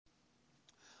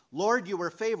Lord, you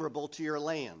were favorable to your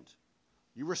land.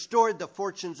 You restored the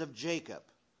fortunes of Jacob.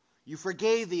 You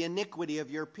forgave the iniquity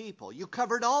of your people. You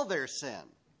covered all their sin.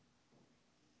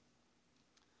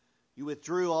 You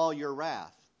withdrew all your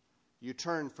wrath. You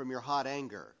turned from your hot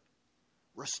anger.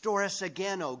 Restore us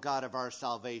again, O God of our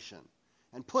salvation,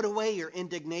 and put away your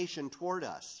indignation toward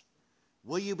us.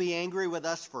 Will you be angry with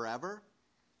us forever?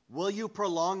 Will you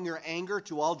prolong your anger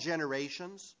to all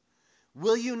generations?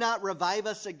 Will you not revive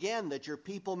us again, that your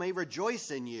people may rejoice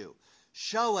in you?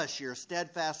 Show us your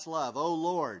steadfast love, O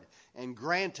Lord, and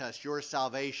grant us your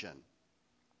salvation.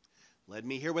 Let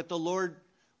me hear what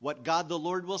God the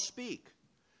Lord will speak.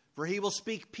 For he will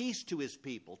speak peace to his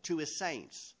people, to his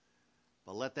saints.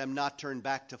 But let them not turn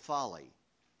back to folly.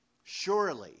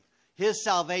 Surely his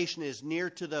salvation is near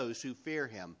to those who fear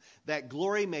him, that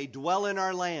glory may dwell in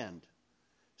our land.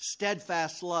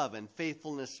 Steadfast love and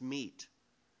faithfulness meet.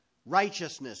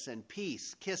 Righteousness and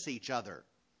peace kiss each other.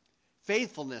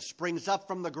 Faithfulness springs up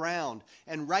from the ground,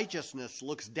 and righteousness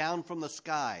looks down from the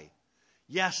sky.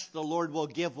 Yes, the Lord will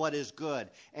give what is good,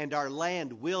 and our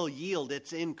land will yield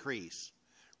its increase.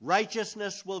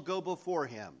 Righteousness will go before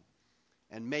him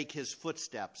and make his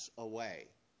footsteps a way.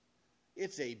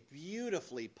 It's a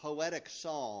beautifully poetic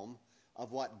psalm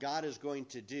of what God is going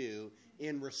to do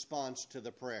in response to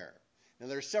the prayer. Now,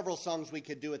 there are several songs we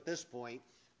could do at this point,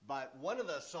 but one of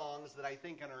the songs that I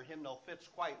think in our hymnal fits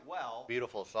quite well.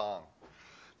 Beautiful song.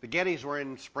 The Gettys were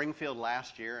in Springfield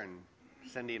last year, and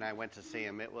Cindy and I went to see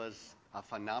them. It was a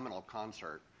phenomenal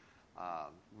concert.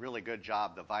 Really good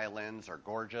job. The violins are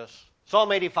gorgeous.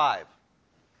 Psalm 85.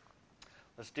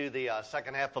 Let's do the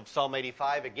second half of Psalm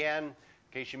 85 again. In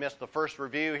case you missed the first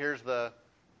review, here's the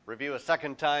review a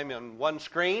second time on one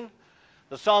screen.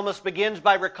 The psalmist begins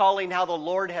by recalling how the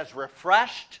Lord has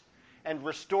refreshed and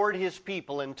restored his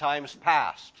people in times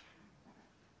past.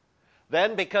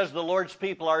 Then, because the Lord's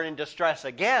people are in distress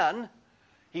again,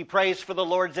 he prays for the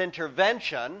Lord's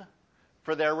intervention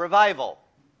for their revival.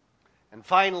 And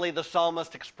finally, the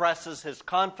psalmist expresses his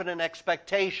confident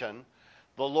expectation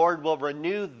the Lord will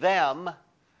renew them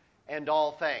and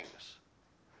all things.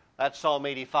 That's Psalm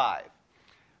 85.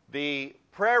 The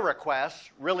prayer request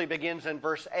really begins in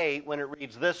verse 8 when it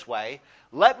reads this way: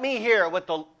 Let me hear what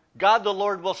God the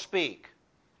Lord will speak,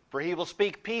 for he will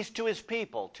speak peace to his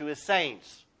people, to his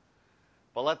saints.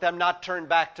 But let them not turn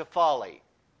back to folly.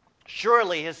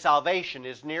 Surely his salvation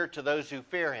is near to those who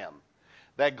fear him,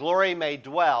 that glory may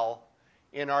dwell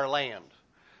in our land.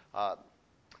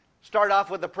 Start off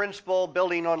with the principle,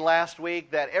 building on last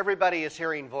week, that everybody is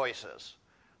hearing voices.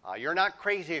 You're not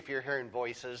crazy if you're hearing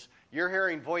voices. You're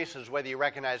hearing voices whether you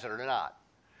recognize it or not.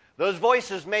 Those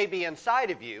voices may be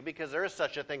inside of you because there is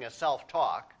such a thing as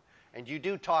self-talk, and you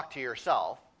do talk to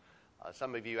yourself.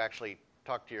 Some of you actually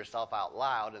talk to yourself out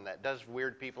loud, and that does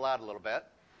weird people out a little bit.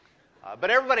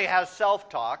 But everybody has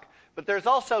self-talk, but there's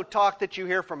also talk that you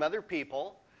hear from other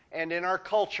people and in our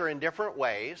culture in different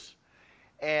ways.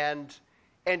 And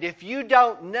if you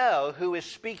don't know who is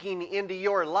speaking into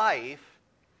your life,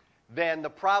 then the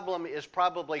problem is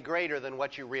probably greater than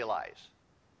what you realize.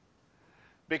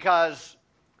 Because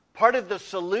part of the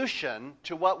solution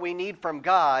to what we need from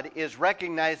God is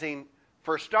recognizing,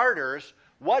 for starters,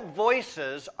 what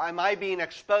voices am I being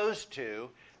exposed to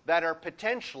that are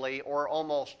potentially or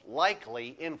almost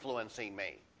likely influencing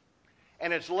me?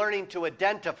 And it's learning to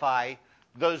identify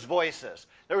those voices.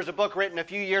 There was a book written a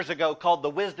few years ago called The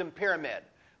Wisdom Pyramid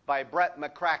by Brett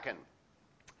McCracken.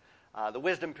 The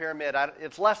Wisdom Pyramid,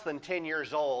 it's less than 10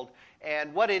 years old,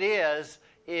 and what it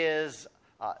is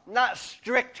not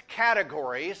strict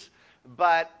categories,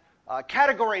 but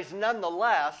categories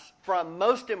nonetheless from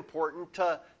most important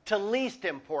to least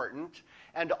important,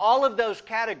 and all of those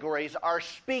categories are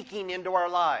speaking into our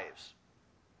lives.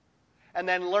 And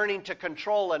then learning to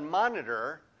control and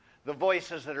monitor the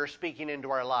voices that are speaking into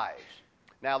our lives.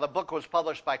 Now, the book was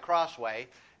published by Crossway,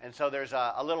 and so there's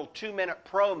a little 2-minute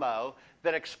promo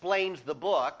that explains the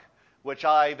book, which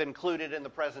I've included in the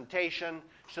presentation,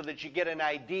 so that you get an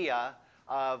idea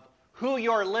of who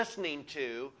you're listening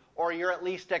to or you're at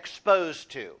least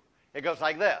exposed to. It goes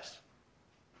like this.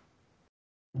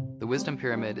 The Wisdom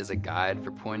Pyramid is a guide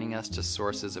for pointing us to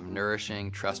sources of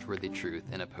nourishing, trustworthy truth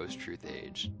in a post-truth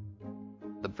age.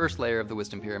 The first layer of the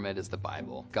Wisdom Pyramid is the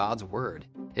Bible, God's Word.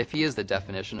 If He is the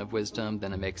definition of wisdom,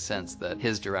 then it makes sense that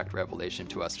His direct revelation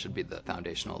to us should be the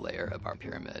foundational layer of our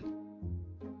pyramid.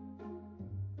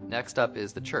 Next up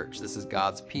is the church. This is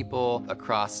God's people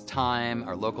across time,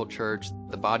 our local church,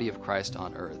 the body of Christ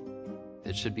on earth.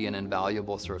 It should be an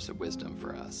invaluable source of wisdom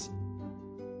for us.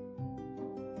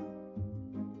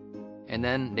 And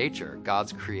then nature,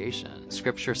 God's creation.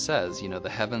 Scripture says, the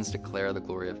heavens declare the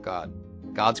glory of God.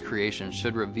 God's creation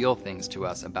should reveal things to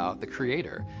us about the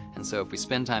Creator. And so if we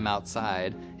spend time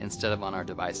outside instead of on our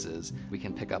devices, we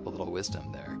can pick up a little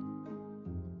wisdom there.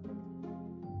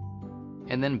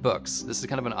 And then books. This is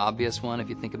kind of an obvious one if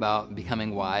you think about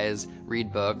becoming wise,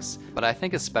 read books. But I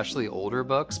think especially older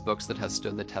books, books that have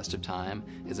stood the test of time,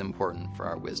 is important for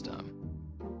our wisdom.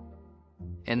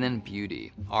 And then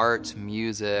beauty, art,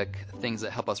 music, things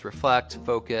that help us reflect,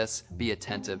 focus, be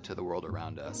attentive to the world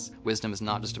around us. Wisdom is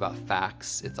not just about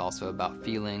facts, it's also about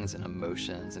feelings and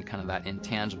emotions and kind of that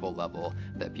intangible level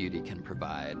that beauty can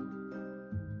provide.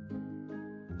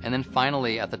 And then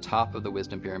finally, at the top of the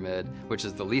wisdom pyramid, which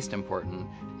is the least important,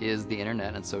 is the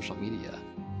internet and social media.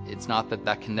 It's not that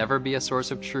that can never be a source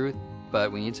of truth,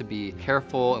 but we need to be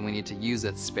careful and we need to use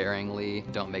it sparingly.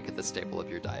 Don't make it the staple of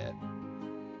your diet.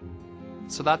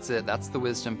 So that's it. That's the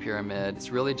wisdom pyramid.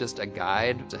 It's really just a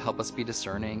guide to help us be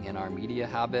discerning in our media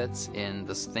habits, in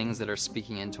the things that are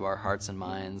speaking into our hearts and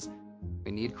minds.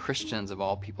 We need Christians of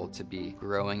all people to be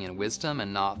growing in wisdom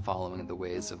and not following the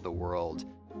ways of the world.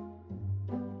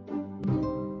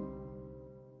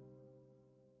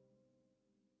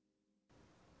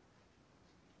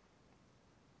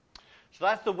 So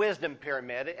that's the wisdom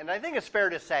pyramid, and I think it's fair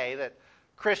to say that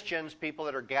Christians, people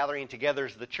that are gathering together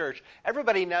as the church,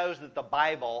 everybody knows that the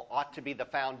Bible ought to be the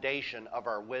foundation of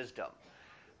our wisdom.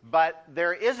 But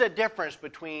there is a difference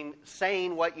between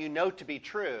saying what you know to be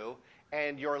true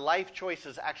and your life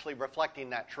choices actually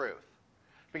reflecting that truth.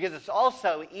 Because it's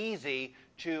also easy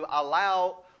to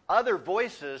allow other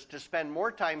voices to spend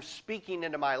more time speaking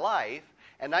into my life,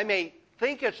 and I may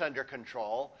think it's under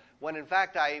control, when in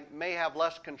fact I may have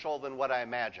less control than what I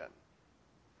imagine.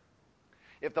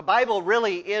 If the Bible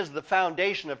really is the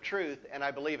foundation of truth, and I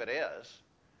believe it is,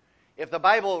 if the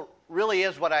Bible really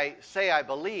is what I say I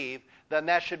believe, then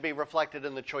that should be reflected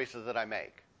in the choices that I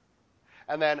make.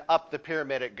 And then up the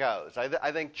pyramid it goes.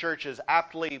 I think church is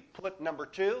aptly put number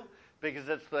 2, because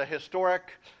it's the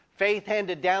historic faith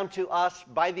handed down to us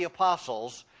by the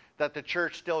apostles that the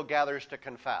church still gathers to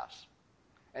confess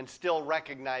and still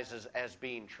recognizes as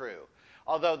being true.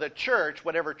 Although the church,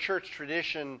 whatever church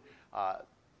tradition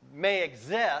may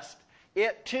exist,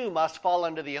 it too must fall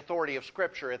under the authority of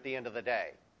Scripture at the end of the day.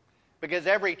 Because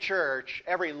every church,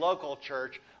 every local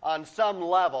church, on some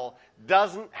level,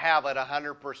 doesn't have it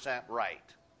 100% right.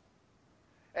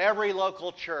 Every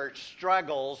local church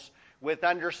struggles with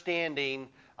understanding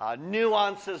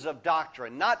nuances of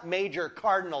doctrine, not major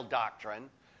cardinal doctrine,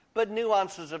 but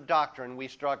nuances of doctrine we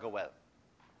struggle with.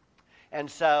 And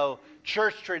so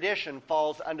church tradition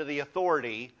falls under the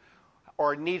authority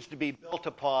or needs to be built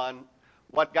upon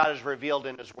what God has revealed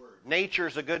in His Word. Nature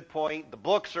is a good point. The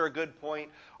books are a good point.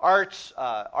 Arts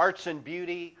and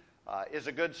beauty is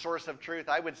a good source of truth.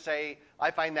 I would say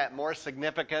I find that more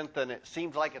significant than it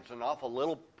seems like it's an awful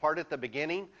little part at the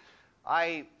beginning.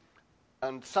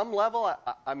 On some level,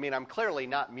 I'm clearly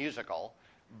not musical,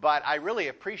 but I really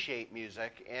appreciate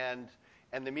music, and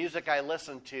the music I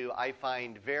listen to I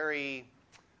find very...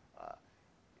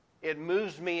 it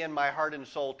moves me in my heart and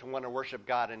soul to want to worship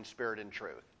God in spirit and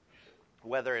truth.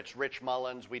 Whether it's Rich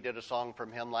Mullins, we did a song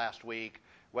from him last week,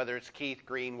 whether it's Keith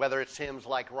Green, whether it's hymns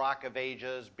like Rock of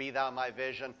Ages, Be Thou My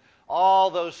Vision, all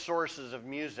those sources of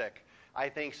music, I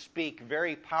think, speak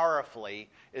very powerfully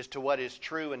as to what is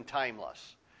true and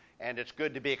timeless. And it's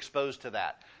good to be exposed to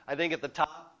that. I think at the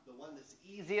top, the one that's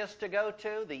easiest to go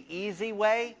to, the easy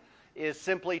way, is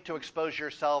simply to expose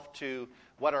yourself to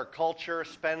what our culture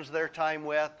spends their time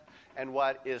with and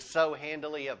what is so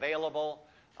handily available,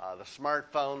 the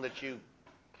smartphone that you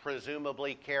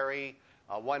presumably carry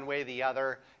one way or the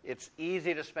other. It's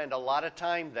easy to spend a lot of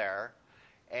time there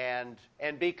and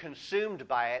be consumed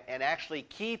by it and actually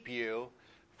keep you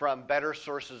from better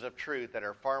sources of truth that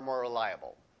are far more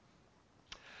reliable.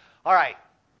 All right.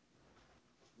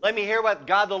 Let me hear what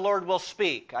God the Lord will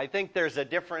speak. I think there's a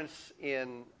difference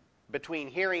between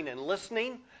hearing and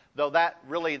listening, though that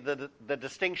really, the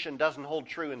distinction doesn't hold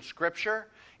true in Scripture.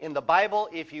 In the Bible,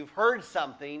 if you've heard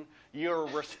something, you're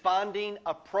responding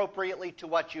appropriately to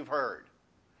what you've heard.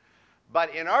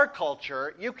 But in our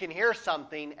culture, you can hear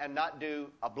something and not do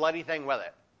a bloody thing with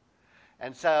it.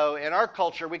 And so in our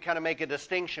culture, we kind of make a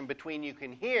distinction between you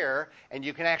can hear and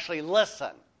you can actually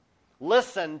listen.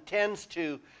 Listen tends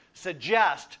to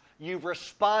suggest you've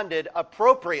responded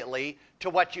appropriately to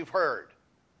what you've heard.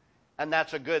 And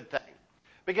that's a good thing.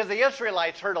 Because the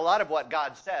Israelites heard a lot of what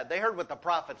God said. They heard what the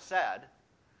prophets said.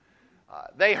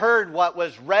 They heard what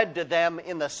was read to them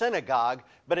in the synagogue,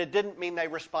 but it didn't mean they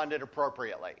responded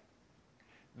appropriately.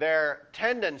 Their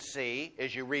tendency,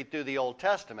 as you read through the Old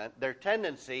Testament, their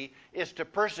tendency is to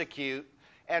persecute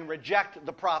and reject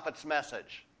the prophet's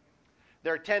message.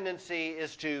 Their tendency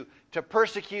is to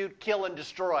persecute, kill, and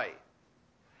destroy,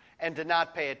 and to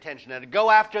not pay attention, and to go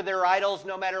after their idols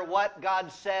no matter what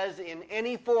God says in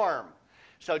any form.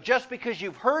 So just because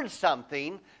you've heard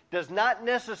something does not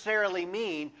necessarily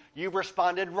mean you've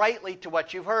responded rightly to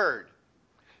what you've heard.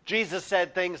 Jesus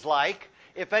said things like,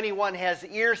 if anyone has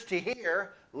ears to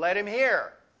hear, let him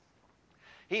hear.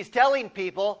 He's telling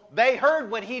people they heard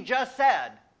what he just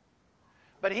said,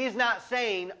 but he's not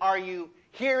saying, are you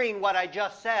hearing what I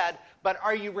just said, but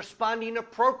are you responding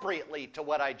appropriately to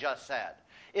what I just said?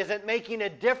 Is it making a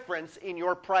difference in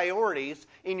your priorities,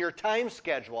 in your time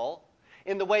schedule,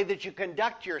 in the way that you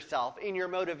conduct yourself, in your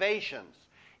motivations?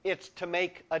 It's to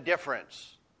make a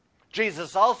difference.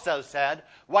 Jesus also said,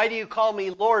 why do you call me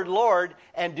Lord, Lord,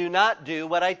 and do not do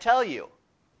what I tell you?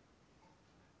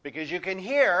 Because you can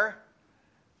hear,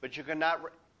 but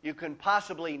you can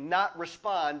possibly not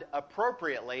respond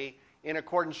appropriately in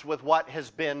accordance with what has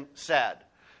been said.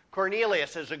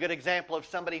 Cornelius is a good example of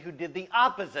somebody who did the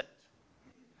opposite.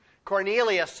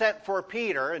 Cornelius sent for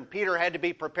Peter, and Peter had to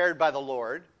be prepared by the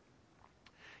Lord.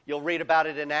 You'll read about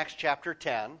it in Acts chapter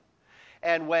 10.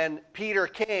 And when Peter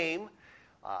came,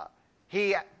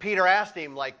 Peter asked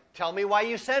him, tell me why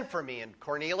you sent for me. And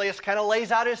Cornelius kind of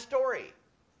lays out his story.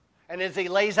 And as he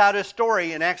lays out his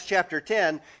story in Acts chapter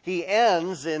 10, he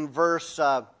ends in verse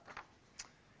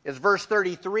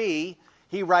 33.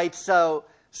 He writes, So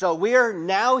we are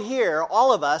now here,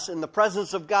 all of us, in the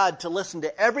presence of God to listen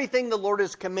to everything the Lord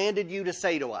has commanded you to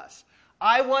say to us.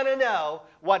 I want to know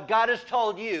what God has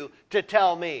told you to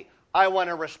tell me. I want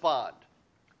to respond.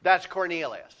 That's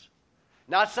Cornelius.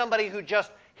 Not somebody who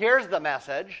just hears the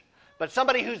message, but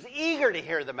somebody who's eager to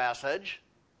hear the message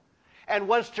and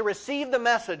wants to receive the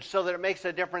message so that it makes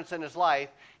a difference in his life.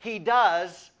 He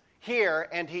does hear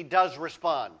and he does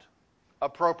respond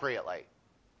appropriately.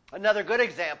 Another good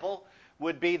example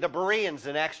would be the Bereans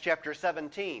in Acts chapter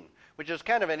 17, which is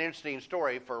kind of an interesting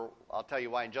story I'll tell you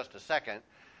why in just a second.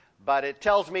 But it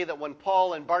tells me that when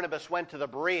Paul and Barnabas went to the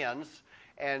Bereans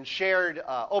and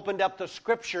opened up the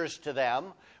scriptures to them,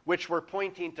 which were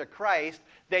pointing to Christ,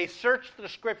 they searched the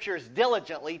scriptures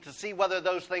diligently to see whether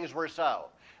those things were so.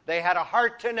 They had a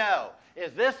heart to know,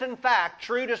 is this in fact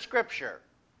true to Scripture?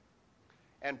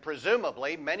 And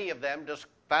presumably, many of them just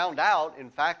found out, in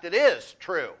fact, it is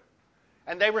true.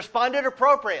 And they responded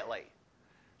appropriately,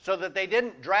 so that they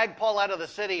didn't drag Paul out of the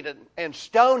city and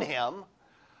stone him.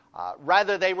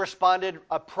 Rather, they responded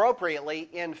appropriately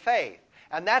in faith.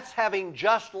 And that's having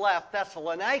just left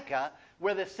Thessalonica,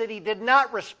 where the city did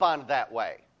not respond that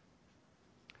way.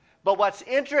 But what's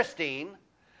interesting,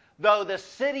 though the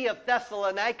city of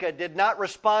Thessalonica did not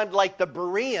respond like the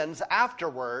Bereans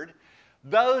afterward,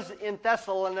 those in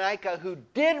Thessalonica who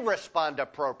did respond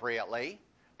appropriately,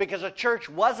 because a church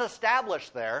was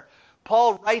established there,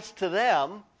 Paul writes to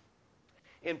them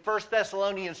in 1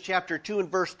 Thessalonians chapter 2 and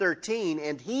verse 13,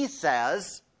 and he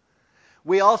says,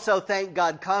 we also thank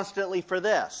God constantly for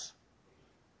this,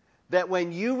 that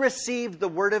when you received the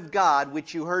word of God,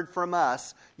 which you heard from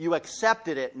us, you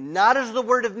accepted it not as the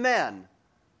word of men,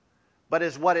 but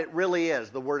as what it really is,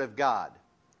 the word of God,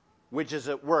 which is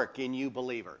at work in you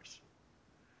believers.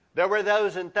 There were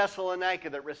those in Thessalonica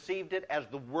that received it as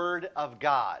the Word of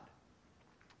God.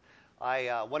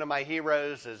 One of my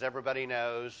heroes, as everybody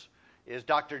knows, is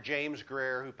Dr. James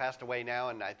Greer, who passed away now,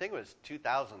 and I think it was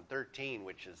 2013,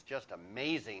 which is just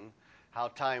amazing how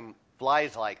time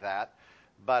flies like that.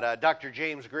 But Dr.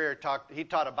 James Greer taught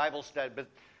a Bible study, but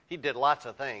he did lots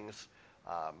of things.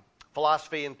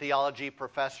 Philosophy and theology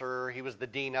professor. He was the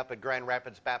dean up at Grand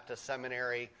Rapids Baptist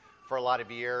Seminary for a lot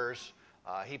of years.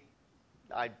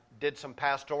 I did some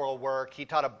pastoral work. He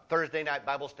taught a Thursday night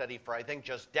Bible study for, I think,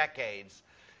 just decades.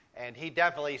 And he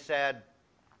definitely said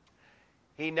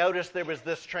he noticed there was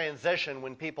this transition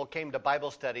when people came to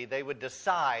Bible study. They would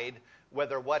decide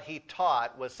whether what he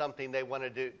taught was something they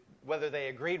wanted to do, whether they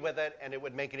agreed with it and it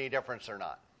would make any difference or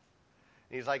not.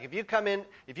 And he's like, if you come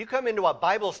into a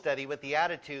Bible study with the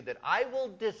attitude that I will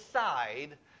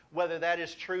decide whether that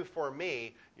is true for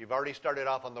me, you've already started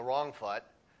off on the wrong foot,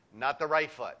 not the right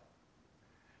foot.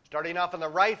 Starting off on the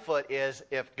right foot is,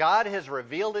 if God has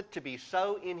revealed it to be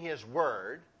so in His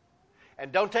Word,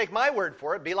 and don't take my word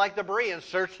for it, be like the Bereans,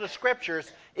 search the Scriptures.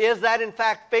 Is that in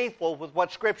fact faithful with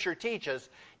what Scripture teaches?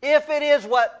 If it is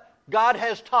what God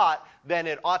has taught, then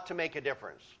it ought to make a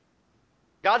difference.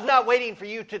 God's not waiting for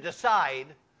you to decide.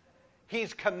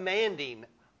 He's commanding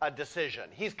a decision.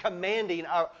 He's commanding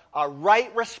a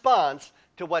right response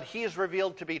to what He has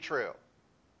revealed to be true.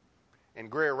 And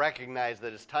Greer recognized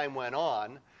that as time went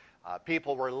on,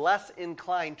 people were less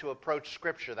inclined to approach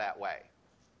Scripture that way.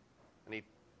 And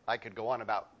I could go on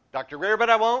about Dr. Greer, but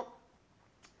I won't.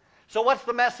 So what's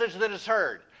the message that is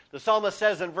heard? The psalmist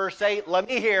says in verse 8, let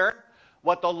me hear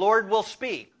what the Lord will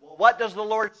speak. Well, what does the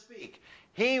Lord speak?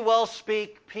 He will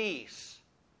speak peace,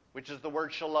 which is the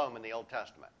word shalom in the Old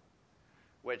Testament,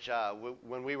 which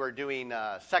when we were doing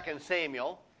 2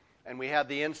 Samuel, and we had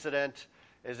the incident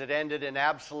as it ended in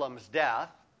Absalom's death,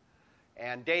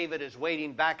 and David is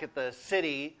waiting back at the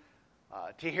city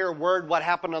to hear word what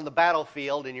happened on the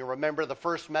battlefield, and you remember the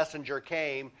first messenger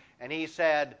came, and he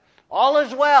said, all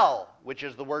is well, which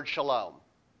is the word shalom,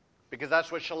 because that's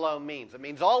what shalom means. It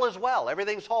means all is well,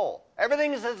 everything's whole,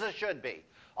 everything is as it should be.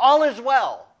 All is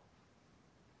well.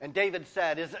 And David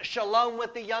said, is it shalom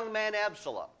with the young man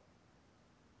Absalom?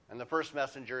 And the first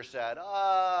messenger said,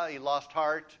 he lost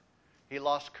heart, he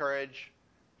lost courage,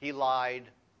 he lied.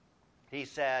 He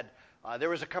said, there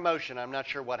was a commotion, I'm not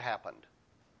sure what happened.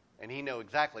 And he knew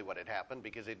exactly what had happened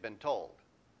because he'd been told.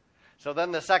 So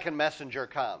then the second messenger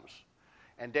comes,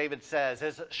 and David says,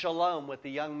 is it shalom with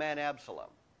the young man Absalom?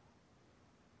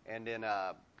 And in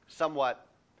a somewhat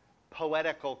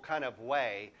poetical kind of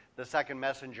way, the second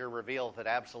messenger reveals that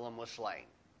Absalom was slain.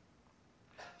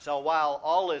 So while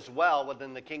all is well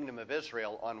within the kingdom of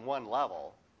Israel on one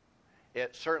level,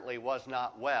 it certainly was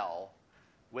not well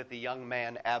with the young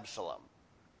man Absalom.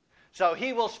 So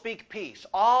he will speak peace.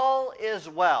 All is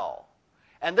well.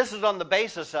 And this is on the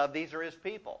basis of these are his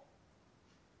people.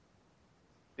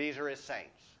 These are his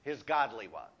saints, his godly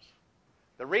ones.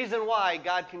 The reason why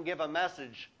God can give a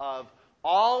message of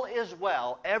all is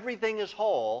well, everything is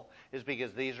whole, is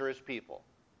because these are his people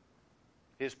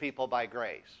by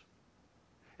grace.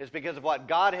 It's because of what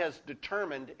God has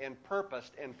determined and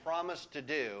purposed and promised to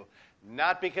do,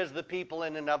 not because the people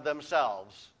in and of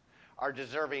themselves are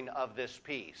deserving of this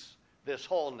peace, this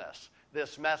wholeness,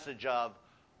 this message of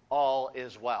all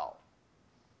is well.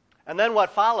 And then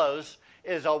what follows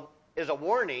is a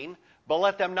warning, but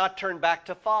let them not turn back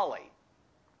to folly,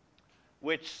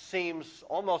 which seems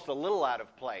almost a little out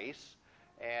of place,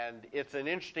 and it's an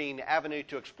interesting avenue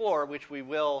to explore, which we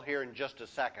will here in just a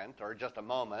second, or just a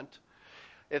moment.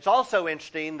 It's also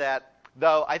interesting that,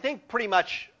 though I think pretty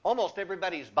much almost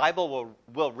everybody's Bible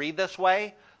will read this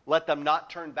way, let them not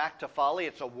turn back to folly.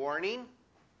 It's a warning.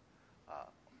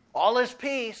 All is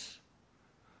peace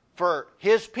for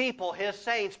his people, his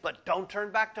saints, but don't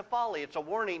turn back to folly. It's a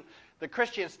warning. The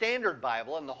Christian Standard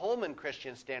Bible and the Holman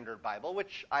Christian Standard Bible,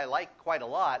 which I like quite a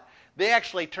lot, they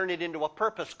actually turn it into a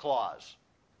purpose clause.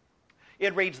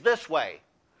 It reads this way.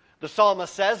 The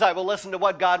psalmist says, I will listen to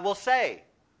what God will say.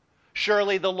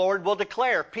 Surely the Lord will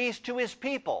declare peace to his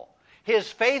people, his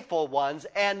faithful ones,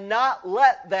 and not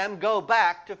let them go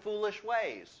back to foolish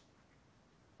ways.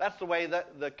 That's the way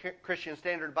that the Christian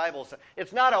Standard Bible says.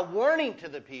 It's not a warning to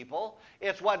the people.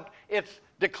 It's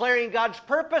declaring God's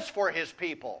purpose for his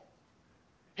people.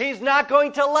 He's not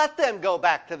going to let them go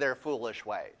back to their foolish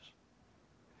ways.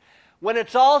 When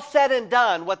it's all said and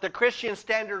done, what the Christian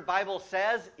Standard Bible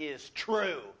says is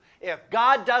true. If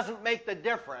God doesn't make the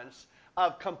difference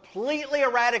of completely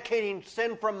eradicating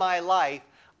sin from my life,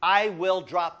 I will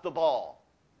drop the ball.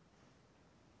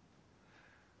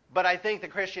 But I think the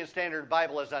Christian Standard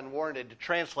Bible is unwarranted to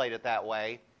translate it that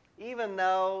way, even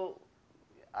though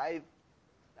I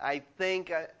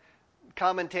think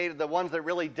commentators, the ones that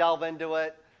really delve into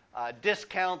it,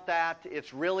 discount that.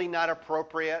 It's really not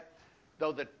appropriate,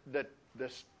 though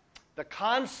the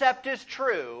concept is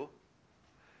true,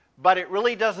 but it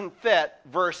really doesn't fit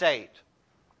verse 8.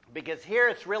 Because here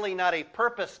it's really not a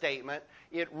purpose statement.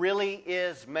 It really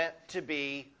is meant to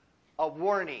be a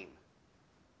warning.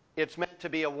 It's meant to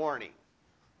be a warning.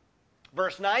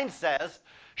 Verse 9 says,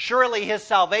 surely his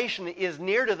salvation is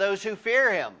near to those who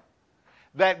fear him,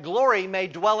 that glory may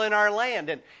dwell in our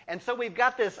land. And so we've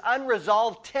got this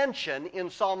unresolved tension in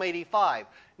Psalm 85.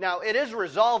 Now, it is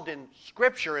resolved in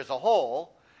Scripture as a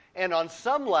whole, and on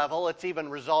some level it's even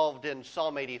resolved in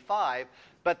Psalm 85,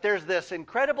 but there's this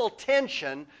incredible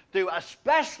tension through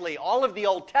especially all of the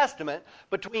Old Testament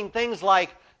between things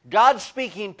like God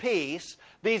speaking peace,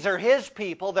 these are his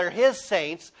people, they're his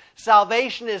saints,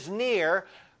 salvation is near,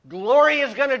 glory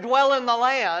is going to dwell in the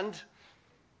land,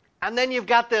 and then you've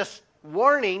got this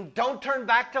warning, don't turn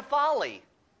back to folly.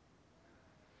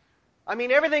 I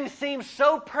mean, everything seems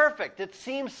so perfect, it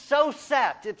seems so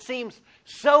set, it seems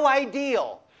so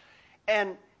ideal,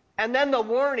 and then the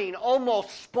warning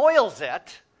almost spoils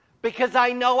it because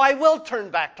I know I will turn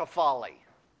back to folly.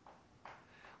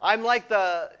 I'm like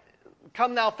the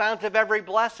come thou fount of every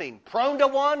blessing, prone to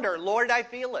wander, Lord, I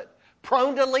feel it,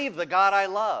 prone to leave the God I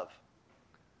love.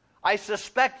 I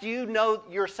suspect you know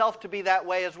yourself to be that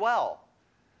way as well.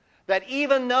 That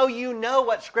even though you know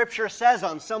what Scripture says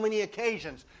on so many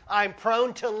occasions, I'm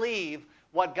prone to leave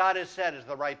what God has said is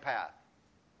the right path.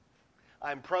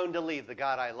 I'm prone to leave the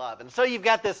God I love. And so you've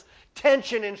got this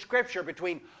tension in Scripture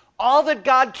between all that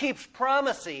God keeps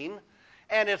promising,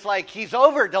 and it's like he's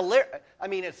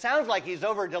it sounds like he's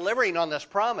over-delivering on this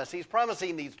promise. He's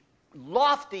promising these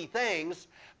lofty things,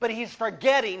 but he's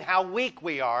forgetting how weak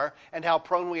we are and how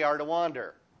prone we are to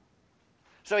wander.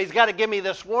 So he's got to give me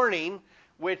this warning,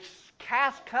 which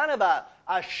casts kind of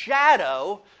a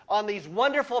shadow on these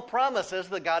wonderful promises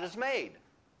that God has made.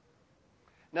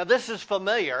 Now, this is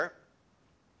familiar.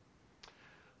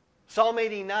 Psalm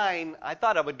 89, I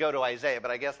thought I would go to Isaiah,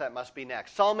 but I guess that must be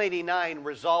next. Psalm 89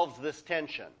 resolves this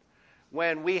tension.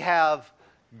 When we have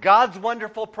God's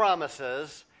wonderful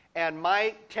promises and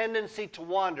my tendency to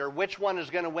wander, which one is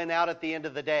going to win out at the end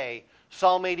of the day?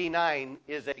 Psalm 89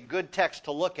 is a good text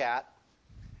to look at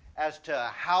as to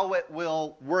how it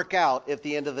will work out at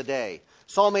the end of the day.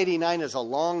 Psalm 89 is a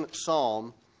long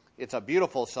psalm. It's a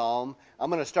beautiful psalm. I'm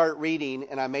going to start reading,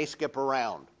 and I may skip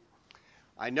around.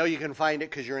 I know you can find it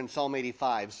because you're in Psalm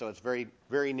 85, so it's very,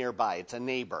 very nearby. It's a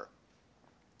neighbor.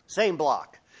 Same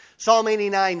block. Psalm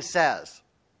 89 says,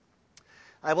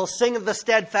 I will sing of the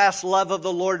steadfast love of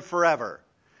the Lord forever.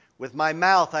 With my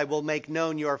mouth I will make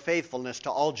known your faithfulness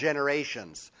to all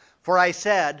generations. For I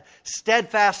said,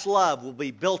 steadfast love will be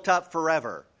built up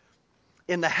forever.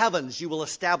 In the heavens you will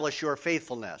establish your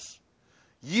faithfulness.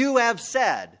 You have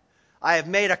said, I have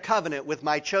made a covenant with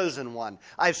my chosen one.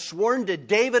 I've sworn to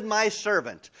David my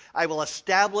servant, I will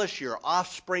establish your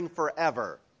offspring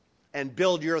forever and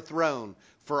build your throne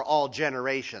for all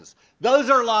generations. Those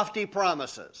are lofty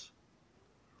promises.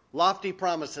 Lofty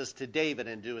promises to David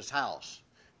and to his house,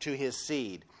 to his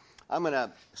seed. I'm going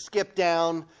to skip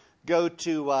down, go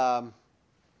to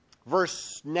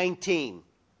verse 19.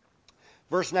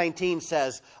 Verse 19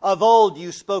 says, Of old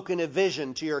you spoke in a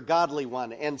vision to your godly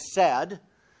one and said,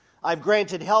 I've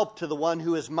granted help to the one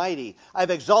who is mighty. I've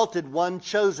exalted one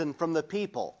chosen from the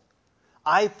people.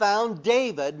 I found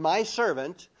David, my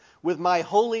servant, with my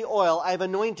holy oil I've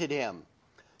anointed him,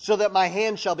 so that my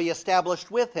hand shall be established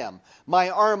with him.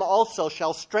 My arm also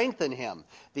shall strengthen him.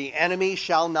 The enemy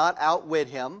shall not outwit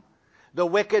him. The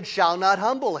wicked shall not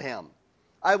humble him.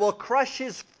 I will crush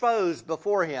his foes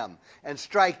before him and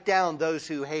strike down those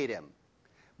who hate him.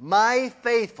 My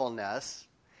faithfulness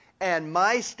and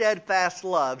my steadfast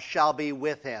love shall be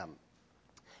with him,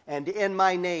 and in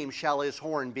my name shall his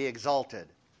horn be exalted.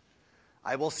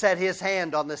 I will set his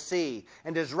hand on the sea,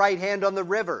 and his right hand on the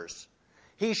rivers.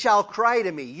 He shall cry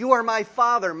to me, You are my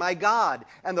Father, my God,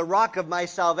 and the rock of my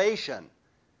salvation.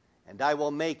 And I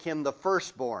will make him the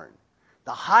firstborn,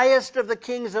 the highest of the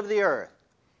kings of the earth.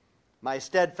 My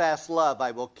steadfast love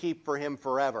I will keep for him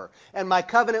forever, and my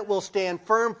covenant will stand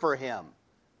firm for him.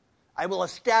 I will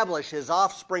establish his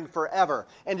offspring forever,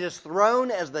 and his throne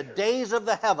as the days of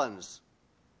the heavens.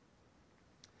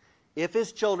 If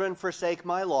his children forsake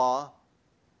my law,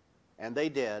 and they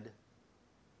did,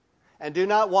 and do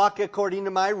not walk according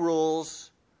to my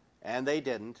rules, and they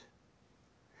didn't,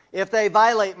 if they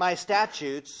violate my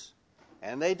statutes,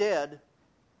 and they did,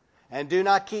 and do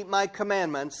not keep my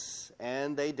commandments,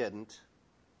 and they didn't,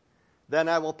 then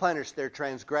I will punish their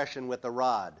transgression with the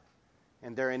rod,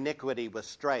 and their iniquity with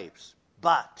stripes.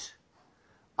 But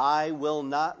I will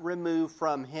not remove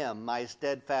from him my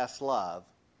steadfast love,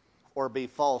 or be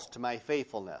false to my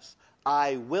faithfulness.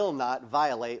 I will not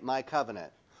violate my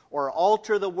covenant, or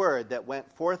alter the word that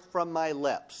went forth from my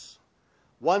lips.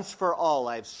 Once for all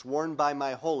I've sworn by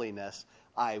my holiness,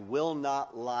 I will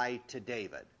not lie to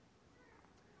David.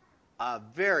 A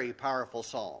very powerful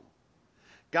psalm.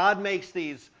 God makes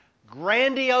these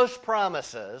grandiose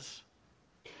promises,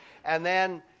 and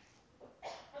then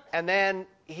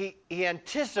he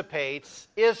anticipates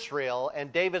Israel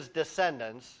and David's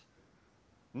descendants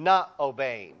not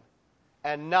obeying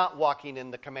and not walking in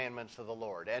the commandments of the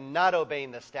Lord and not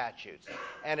obeying the statutes.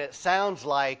 And it sounds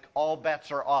like all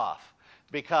bets are off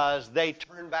because they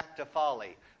turn back to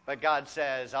folly. But God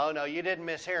says, oh no, you didn't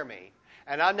mishear me.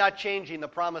 And I'm not changing the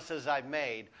promises I've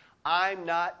made. I'm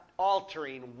not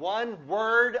altering one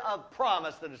word of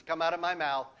promise that has come out of my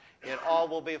mouth. It all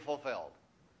will be fulfilled.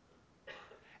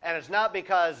 And it's not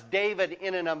because David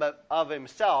in and of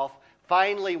himself,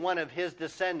 finally one of his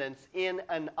descendants in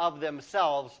and of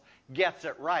themselves gets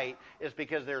it right. It's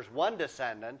because there's one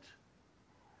descendant,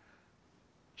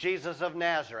 Jesus of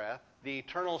Nazareth, the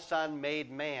eternal Son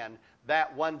made man.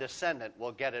 That one descendant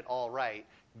will get it all right,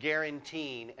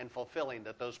 guaranteeing and fulfilling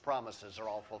that those promises are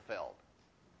all fulfilled.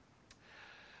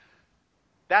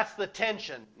 That's the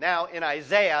tension. Now, in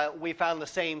Isaiah, we found the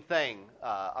same thing,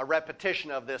 a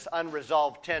repetition of this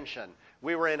unresolved tension.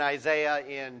 We were in Isaiah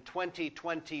in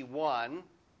 2021,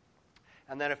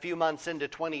 and then a few months into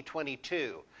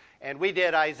 2022. And we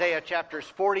did Isaiah chapters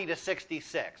 40 to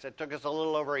 66. It took us a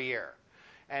little over a year.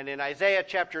 And in Isaiah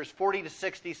chapters 40 to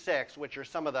 66, which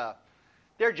are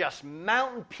they're just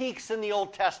mountain peaks in the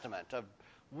Old Testament of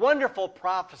wonderful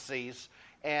prophecies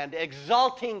and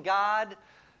exalting God.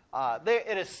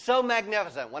 It is so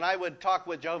magnificent. When I would talk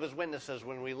with Jehovah's Witnesses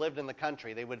when we lived in the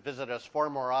country, they would visit us far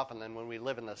more often than when we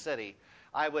live in the city.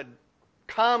 I would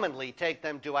commonly take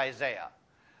them to Isaiah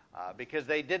because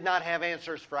they did not have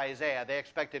answers for Isaiah. They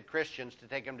expected Christians to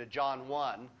take them to John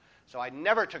 1. So I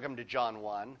never took them to John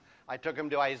 1. I took them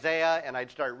to Isaiah, and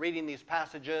I'd start reading these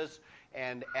passages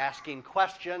and asking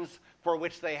questions for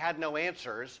which they had no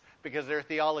answers because their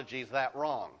theology is that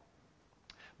wrong.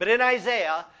 But in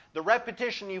Isaiah, the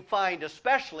repetition you find,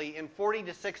 especially in 40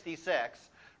 to 66,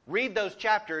 read those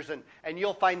chapters and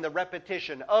you'll find the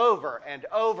repetition over and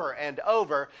over and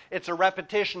over. It's a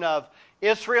repetition of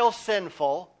Israel's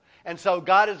sinful, and so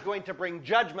God is going to bring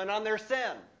judgment on their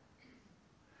sin.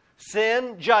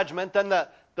 Sin, judgment. Then the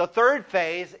third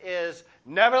phase is,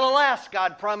 nevertheless,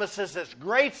 God promises this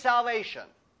great salvation.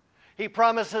 He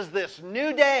promises this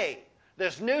new day,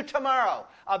 this new tomorrow,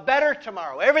 a better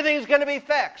tomorrow. Everything's going to be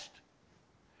fixed.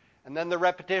 And then the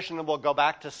repetition will go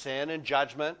back to sin and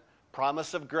judgment,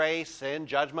 promise of grace, sin,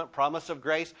 judgment, promise of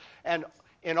grace. And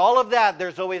in all of that,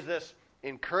 there's always this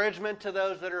encouragement to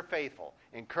those that are faithful,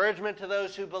 encouragement to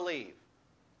those who believe.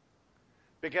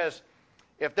 Because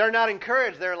if they're not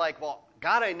encouraged, they're like, well,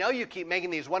 God, I know you keep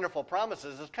making these wonderful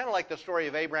promises. It's kind of like the story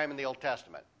of Abraham in the Old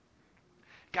Testament.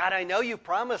 God, I know you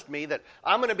promised me that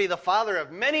I'm going to be the father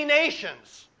of many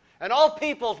nations, and all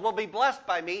peoples will be blessed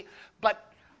by me, but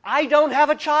I don't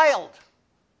have a child.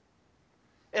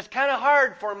 It's kind of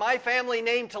hard for my family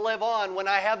name to live on when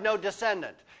I have no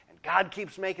descendant. And God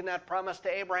keeps making that promise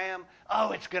to Abraham.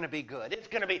 Oh, it's going to be good. It's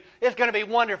going to be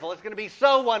wonderful. It's going to be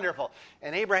so wonderful.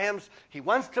 And he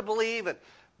wants to believe,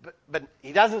 but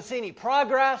he doesn't see any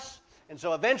progress. And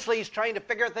so eventually he's trying to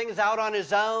figure things out on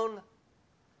his own.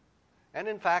 And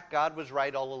in fact, God was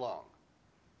right all along.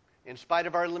 In spite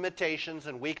of our limitations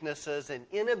and weaknesses and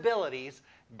inabilities,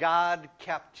 God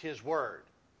kept his word.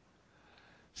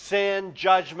 Sin,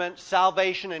 judgment,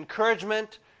 salvation,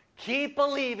 encouragement. Keep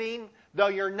believing, though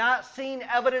you're not seeing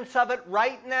evidence of it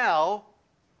right now,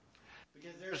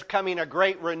 because there's coming a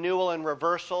great renewal and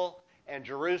reversal, and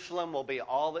Jerusalem will be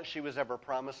all that she was ever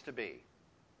promised to be.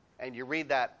 And you read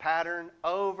that pattern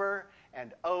over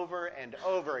and over and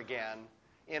over again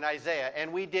in Isaiah,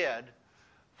 and we did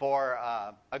for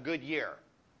a good year.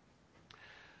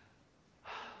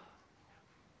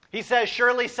 He says,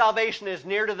 surely salvation is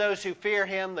near to those who fear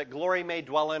him, that glory may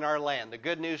dwell in our land. The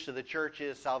good news to the church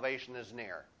is salvation is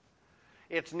near.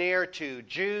 It's near to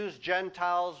Jews,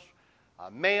 Gentiles,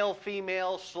 male,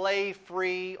 female, slave,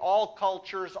 free, all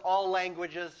cultures, all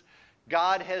languages.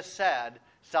 God has said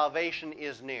salvation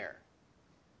is near.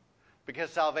 Because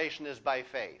salvation is by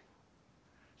faith.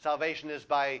 Salvation is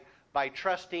by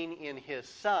trusting in his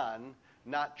Son,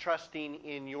 not trusting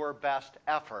in your best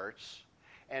efforts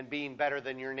and being better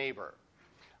than your neighbor.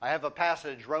 I have a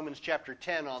passage, Romans chapter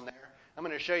 10 on there. I'm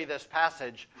going to show you this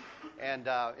passage. And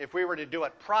if we were to do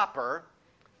it proper,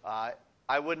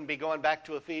 I wouldn't be going back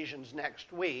to Ephesians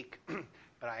next week.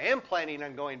 But I am planning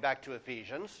on going back to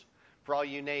Ephesians for all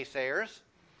you naysayers.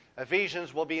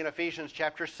 Ephesians will be in Ephesians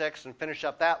chapter 6 and finish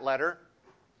up that letter.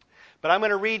 But I'm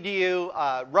going to read to you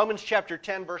Romans chapter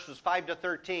 10, verses 5 to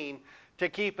 13, to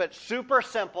keep it super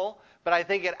simple, but I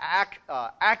think it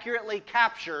accurately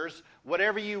captures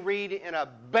whatever you read in a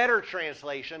better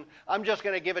translation. I'm just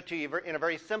going to give it to you in a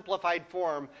very simplified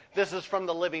form. This is from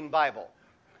the Living Bible.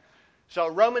 So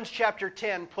Romans chapter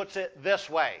 10 puts it this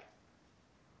way.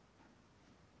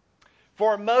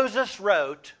 For Moses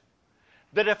wrote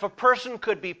that if a person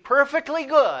could be perfectly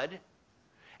good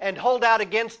and hold out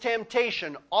against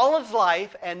temptation all his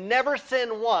life and never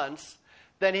sin once,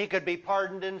 then he could be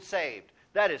pardoned and saved.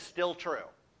 That is still true.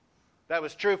 That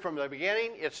was true from the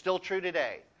beginning. It's still true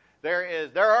today.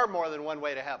 There are more than one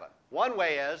way to heaven. One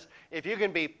way is, if you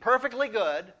can be perfectly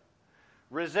good,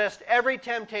 resist every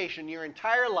temptation your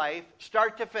entire life,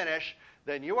 start to finish,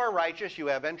 then you are righteous. You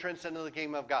have entrance into the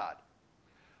kingdom of God.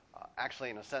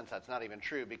 Actually, in a sense, that's not even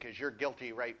true because you're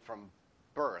guilty right from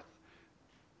birth.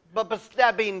 But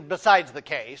that being besides the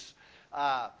case,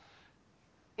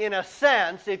 in a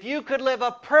sense, if you could live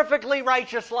a perfectly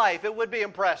righteous life, it would be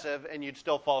impressive and you'd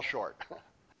still fall short.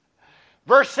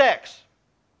 Verse 6.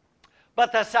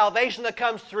 But the salvation that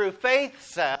comes through faith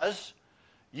says,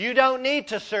 you don't need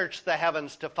to search the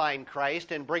heavens to find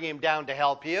Christ and bring him down to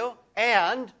help you.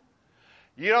 And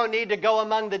you don't need to go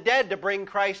among the dead to bring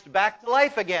Christ back to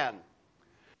life again.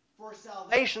 For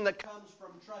salvation that comes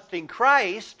from trusting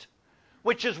Christ,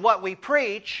 which is what we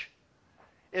preach,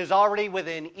 is already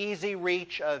within easy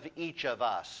reach of each of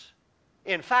us.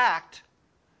 In fact,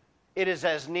 it is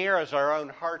as near as our own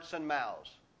hearts and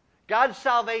mouths. God's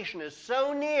salvation is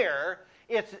so near,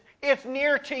 it's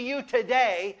near to you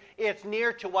today. It's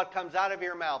near to what comes out of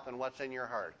your mouth and what's in your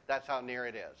heart. That's how near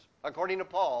it is. According to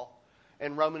Paul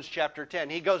in Romans chapter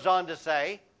 10. He goes on to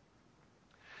say,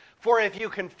 for if you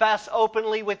confess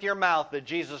openly with your mouth that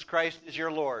Jesus Christ is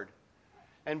your Lord,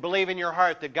 and believe in your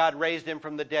heart that God raised him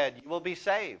from the dead, you will be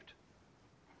saved.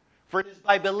 For it is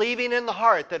by believing in the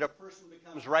heart that a person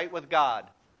becomes right with God,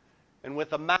 and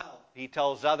with the mouth he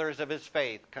tells others of his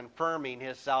faith, confirming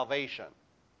his salvation.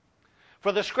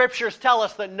 For the Scriptures tell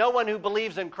us that no one who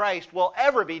believes in Christ will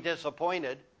ever be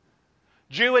disappointed.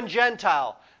 Jew and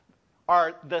Gentile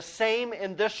are the same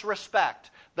in this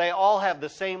respect. They all have the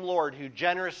same Lord who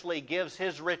generously gives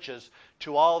his riches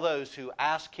to all those who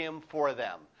ask him for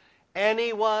them.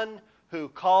 Anyone who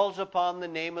calls upon the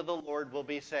name of the Lord will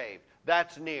be saved.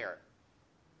 That's near.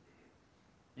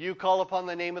 You call upon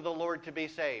the name of the Lord to be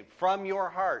saved from your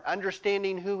heart,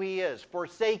 understanding who he is,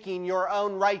 forsaking your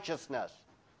own righteousness,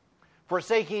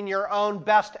 forsaking your own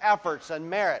best efforts and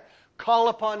merit. Call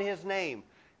upon his name,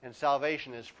 and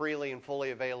salvation is freely and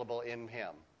fully available in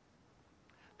him.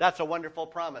 That's a wonderful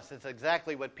promise. It's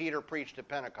exactly what Peter preached at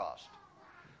Pentecost.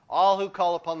 All who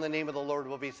call upon the name of the Lord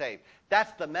will be saved.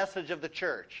 That's the message of the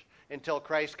church until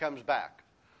Christ comes back.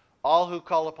 All who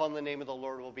call upon the name of the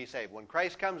Lord will be saved. When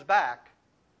Christ comes back,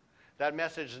 that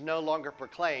message is no longer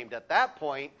proclaimed. At that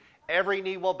point, every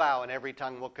knee will bow and every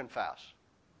tongue will confess.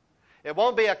 It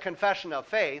won't be a confession of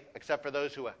faith, except for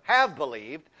those who have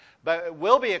believed, but it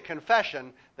will be a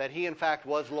confession that he in fact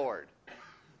was Lord,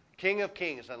 King of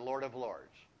kings and Lord of lords.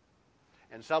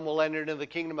 And some will enter into the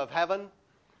kingdom of heaven,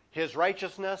 his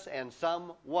righteousness, and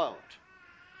some won't.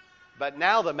 But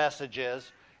now the message is,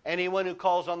 anyone who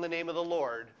calls on the name of the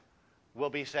Lord will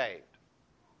be saved.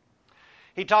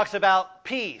 He talks about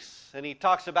peace, and he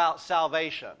talks about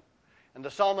salvation. And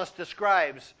the psalmist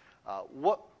describes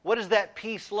what does that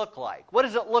peace look like? What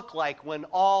does it look like when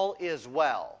all is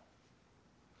well?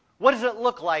 What does it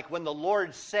look like when the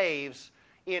Lord saves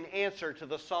in answer to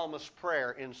the psalmist's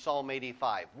prayer in Psalm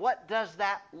 85? What does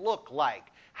that look like?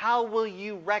 How will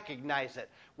you recognize it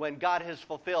when God has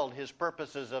fulfilled his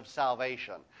purposes of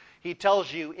salvation? He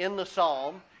tells you in the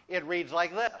psalm, it reads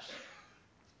like this.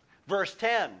 Verse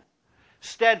 10,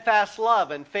 steadfast love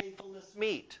and faithfulness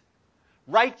meet.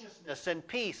 Righteousness and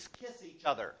peace kiss each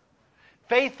other.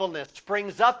 Faithfulness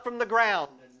springs up from the ground,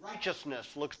 and righteousness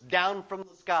looks down from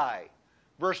the sky.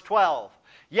 Verse 12,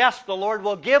 yes, the Lord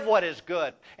will give what is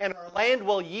good, and our land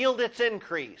will yield its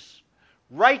increase.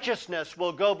 Righteousness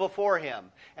will go before him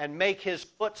and make his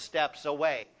footsteps a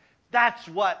way. That's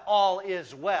what all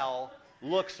is well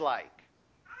looks like.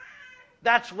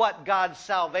 That's what God's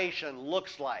salvation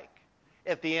looks like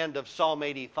at the end of Psalm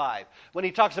 85. When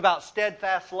he talks about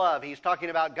steadfast love, he's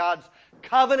talking about God's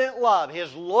covenant love,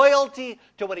 his loyalty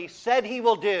to what he said he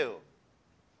will do.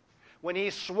 When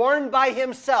he's sworn by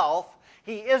himself,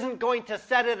 he isn't going to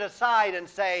set it aside and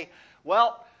say,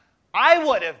 well, I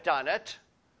would have done it,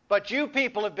 but you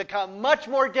people have become much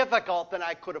more difficult than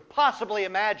I could have possibly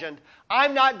imagined.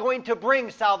 I'm not going to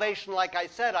bring salvation like I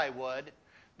said I would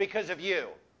because of you.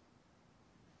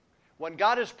 When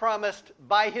God has promised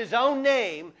by his own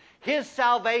name, his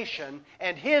salvation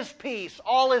and his peace,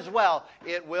 all is well,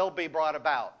 it will be brought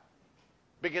about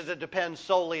because it depends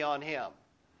solely on him.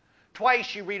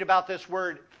 Twice you read about this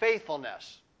word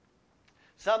faithfulness.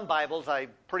 Some Bibles, I'm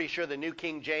pretty sure the New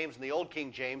King James and the Old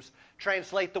King James,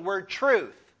 translate the word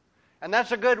truth. And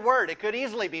that's a good word. It could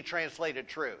easily be translated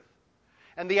truth.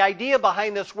 And the idea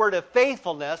behind this word of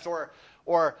faithfulness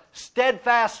or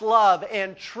steadfast love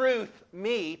and truth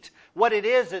meet, what it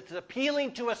is, it's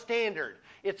appealing to a standard.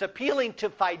 It's appealing to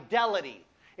fidelity.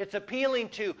 It's appealing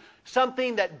to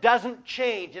something that doesn't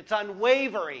change. It's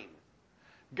unwavering.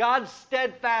 God's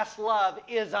steadfast love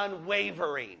is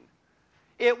unwavering.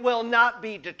 It will not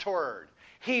be deterred.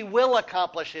 He will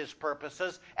accomplish his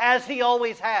purposes, as he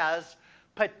always has,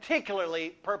 particularly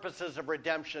purposes of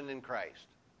redemption in Christ.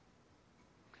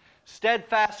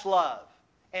 Steadfast love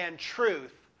and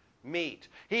truth meet.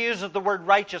 He uses the word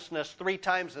righteousness 3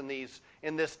 times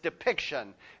in this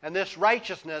depiction. And this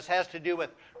righteousness has to do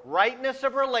with rightness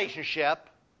of relationship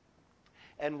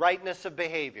and rightness of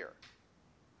behavior.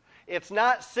 It's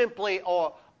not simply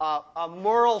a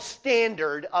moral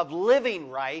standard of living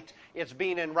right. It's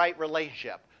being in right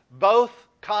relationship. Both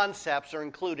concepts are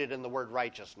included in the word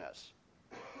righteousness.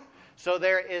 So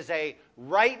there is a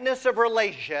rightness of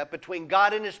relationship between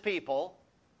God and his people,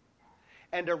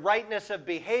 and a rightness of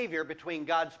behavior between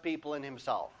God's people and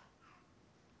himself.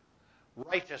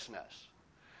 Righteousness.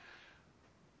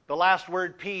 The last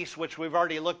word, peace, which we've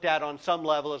already looked at on some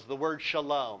level, is the word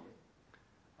shalom.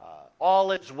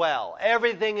 All is well.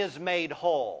 Everything is made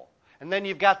whole. And then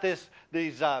you've got this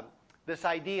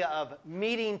idea of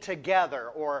meeting together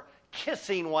or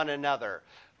kissing one another.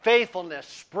 Faithfulness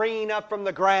springing up from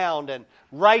the ground and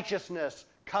righteousness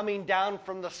coming down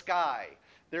from the sky.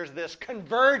 There's this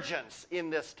convergence in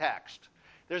this text.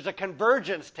 There's a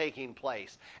convergence taking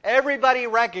place. Everybody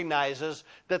recognizes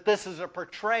that this is a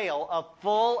portrayal of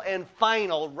full and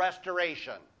final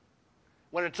restoration.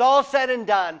 When it's all said and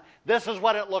done, this is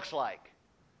what it looks like.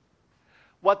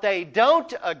 What they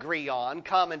don't agree on,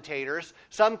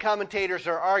 some commentators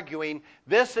are arguing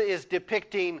this is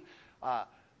depicting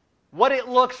what it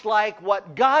looks like,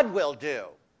 what God will do.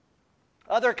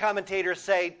 Other commentators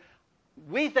say,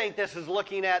 we think this is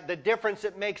looking at the difference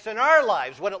it makes in our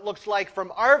lives, what it looks like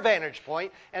from our vantage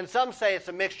point, and some say it's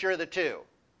a mixture of the two.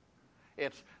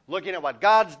 It's looking at what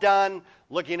God's done,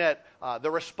 looking at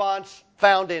the response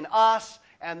found in us,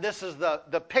 and this is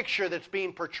the picture that's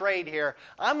being portrayed here.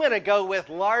 I'm going to go with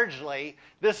largely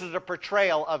this is a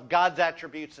portrayal of God's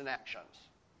attributes and actions.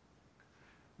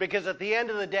 Because at the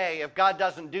end of the day, if God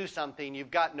doesn't do something,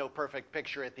 you've got no perfect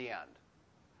picture at the end.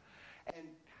 And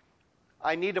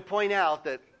I need to point out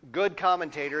that good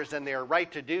commentators, and they are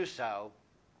right to do so,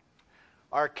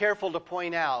 are careful to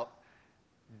point out,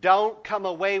 don't come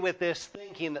away with this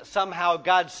thinking that somehow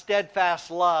God's steadfast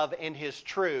love and his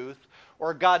truth,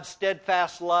 or God's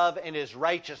steadfast love and his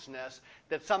righteousness,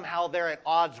 that somehow they're at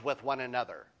odds with one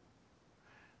another.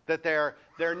 That they're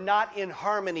not in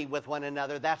harmony with one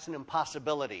another. That's an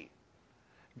impossibility.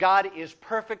 God is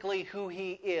perfectly who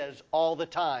he is all the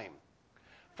time.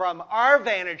 From our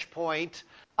vantage point,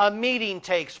 a meeting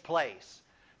takes place.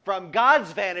 From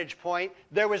God's vantage point,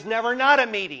 there was never not a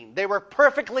meeting. They were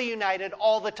perfectly united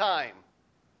all the time.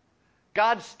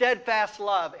 God's steadfast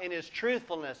love and his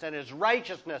truthfulness and his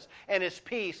righteousness and his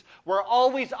peace were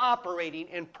always operating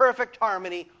in perfect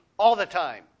harmony all the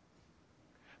time.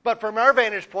 But from our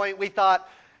vantage point, we thought,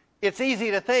 it's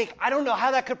easy to think, I don't know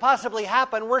how that could possibly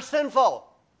happen. We're sinful.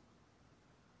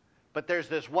 But there's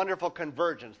this wonderful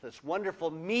convergence, this wonderful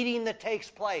meeting that takes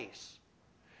place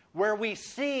where we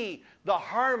see the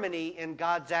harmony in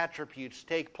God's attributes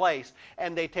take place,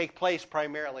 and they take place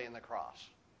primarily in the cross.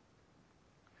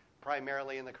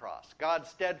 Primarily in the cross. God's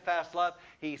steadfast love,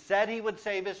 he said he would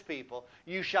save his people.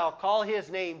 You shall call his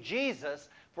name Jesus,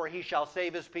 for he shall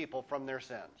save his people from their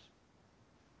sins.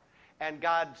 And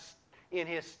God, in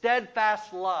his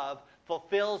steadfast love,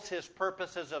 fulfills his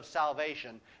purposes of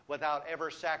salvation without ever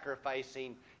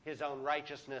sacrificing his own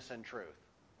righteousness and truth.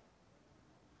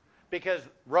 Because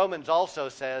Romans also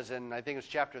says, and I think it's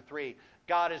chapter 3,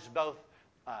 God is both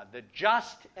the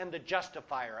just and the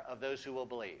justifier of those who will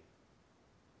believe.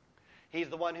 He's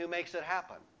the one who makes it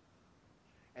happen.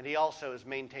 And he also has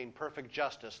maintained perfect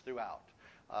justice throughout.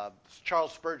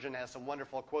 Charles Spurgeon has some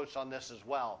wonderful quotes on this as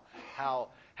well.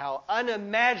 How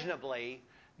unimaginably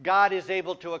God is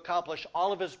able to accomplish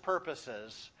all of his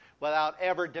purposes without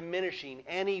ever diminishing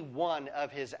any one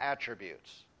of his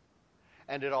attributes.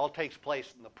 And it all takes place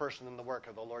in the person and the work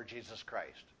of the Lord Jesus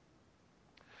Christ.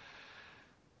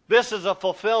 This is a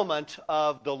fulfillment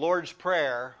of the Lord's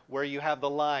Prayer where you have the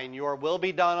line, your will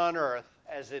be done on earth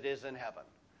as it is in heaven.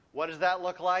 What does that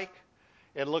look like?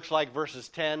 It looks like verses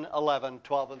 10, 11,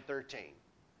 12, and 13.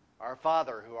 Our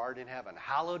Father who art in heaven,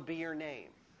 hallowed be your name.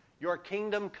 Your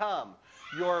kingdom come.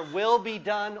 Your will be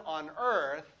done on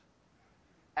earth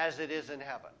as it is in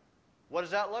heaven. What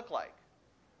does that look like?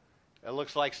 It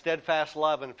looks like steadfast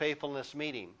love and faithfulness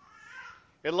meeting.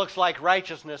 It looks like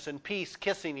righteousness and peace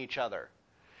kissing each other.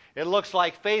 It looks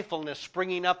like faithfulness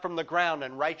springing up from the ground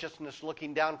and righteousness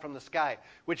looking down from the sky,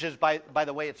 which is, by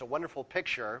the way, it's a wonderful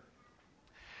picture.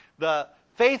 The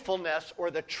faithfulness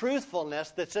or the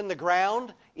truthfulness that's in the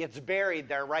ground, it's buried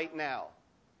there right now.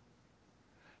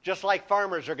 Just like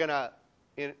farmers are going to,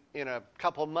 in a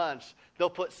couple months, they'll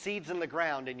put seeds in the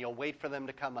ground and you'll wait for them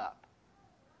to come up.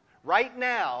 Right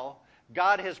now,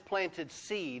 God has planted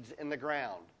seeds in the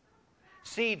ground.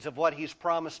 Seeds of what he's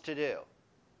promised to do.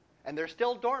 And they're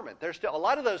still dormant. A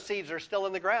lot of those seeds are still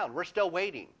in the ground. We're still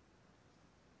waiting.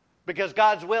 Because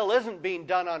God's will isn't being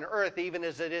done on earth even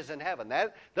as it is in heaven.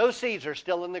 Those seeds are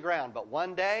still in the ground. But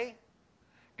one day,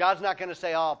 God's not going to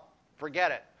say, oh,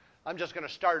 forget it. I'm just going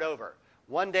to start over.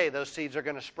 One day those seeds are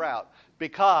going to sprout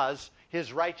because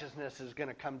his righteousness is going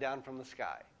to come down from the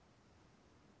sky.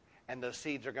 And those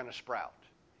seeds are going to sprout.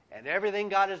 And everything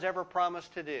God has ever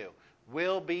promised to do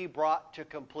will be brought to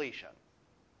completion.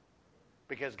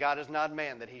 because God is not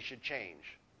man that he should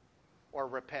change or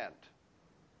repent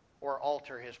or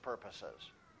alter his purposes.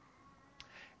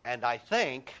 And I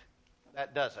think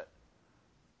that does it.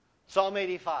 Psalm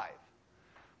 85.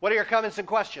 What are your comments and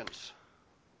questions?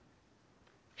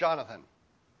 Jonathan.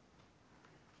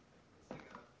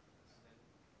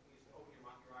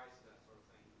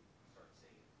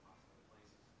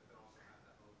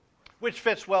 Which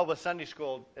fits well with Sunday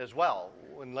school as well,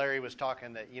 when Larry was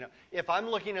talking that, if I'm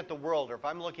looking at the world, or if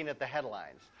I'm looking at the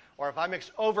headlines, or if I'm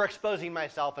overexposing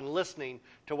myself and listening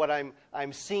to what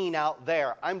I'm seeing out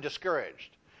there, I'm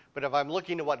discouraged. But if I'm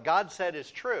looking at what God said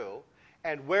is true,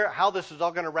 and how this is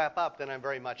all going to wrap up, then I'm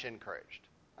very much encouraged.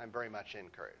 I'm very much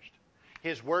encouraged.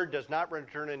 His word does not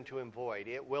return into him void.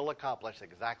 It will accomplish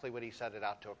exactly what he set it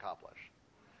out to accomplish.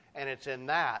 And it's in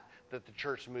that the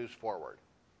church moves forward.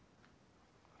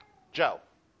 Joe.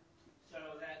 So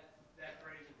that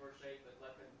phrase in verse 8, but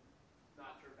let them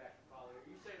not turn back to folly, are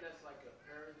you saying that's like a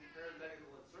parenthetical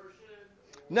insertion?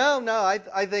 No,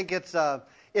 I think it's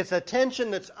a tension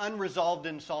that's unresolved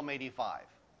in Psalm 85.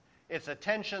 It's a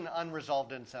tension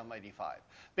unresolved in Psalm 85.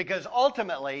 Because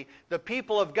ultimately, the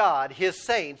people of God, his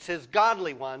saints, his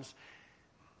godly ones,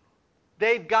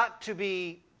 they've got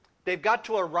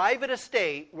to arrive at a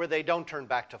state where they don't turn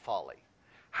back to folly.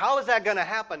 How is that going to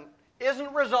happen?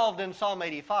 Isn't resolved in Psalm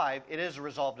 85, it is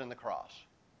resolved in the cross.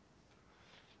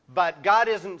 But God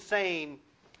isn't saying,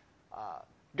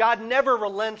 God never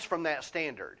relents from that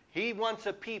standard. He wants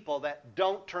a people that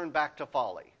don't turn back to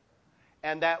folly.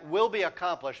 And that will be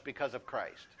accomplished because of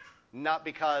Christ. Not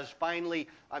because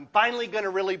I'm finally going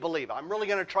to really believe. I'm really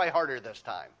going to try harder this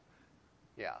time.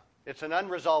 Yeah, it's an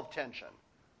unresolved tension.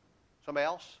 Somebody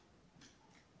else?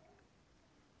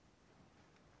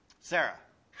 Sarah.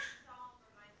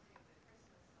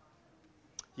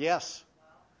 Yes.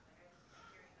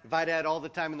 If I'd had all the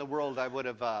time in the world, I would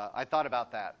have. I thought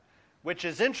about that, which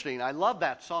is interesting. I love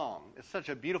that song. It's such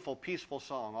a beautiful, peaceful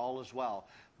song. All is well.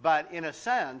 But in a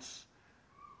sense,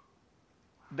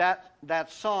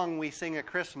 that song we sing at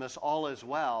Christmas, "All is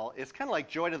Well," is kind of like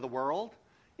 "Joy to the World."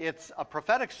 It's a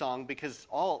prophetic song because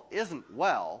all isn't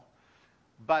well,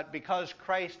 but because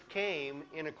Christ came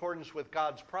in accordance with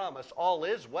God's promise, all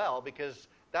is well because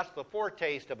that's the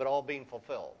foretaste of it all being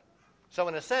fulfilled. So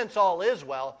in a sense, all is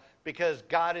well because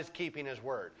God is keeping his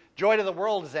word. Joy to the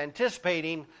world is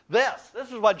anticipating this. This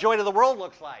is what joy to the world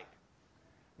looks like.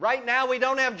 Right now, we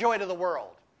don't have joy to the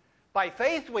world. By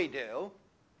faith, we do.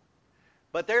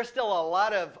 But there's still a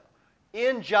lot of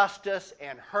injustice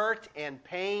and hurt and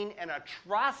pain and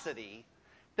atrocity.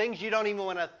 Things you don't even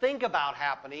want to think about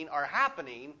happening are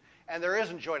happening, and there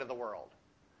isn't joy to the world.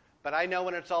 But I know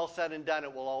when it's all said and done,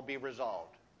 it will all be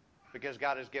resolved because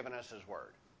God has given us his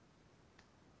word.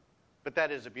 But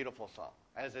that is a beautiful song,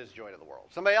 as is Joy to the World.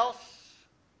 Somebody else?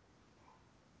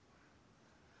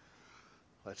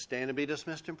 Let's stand and be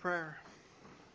dismissed in prayer.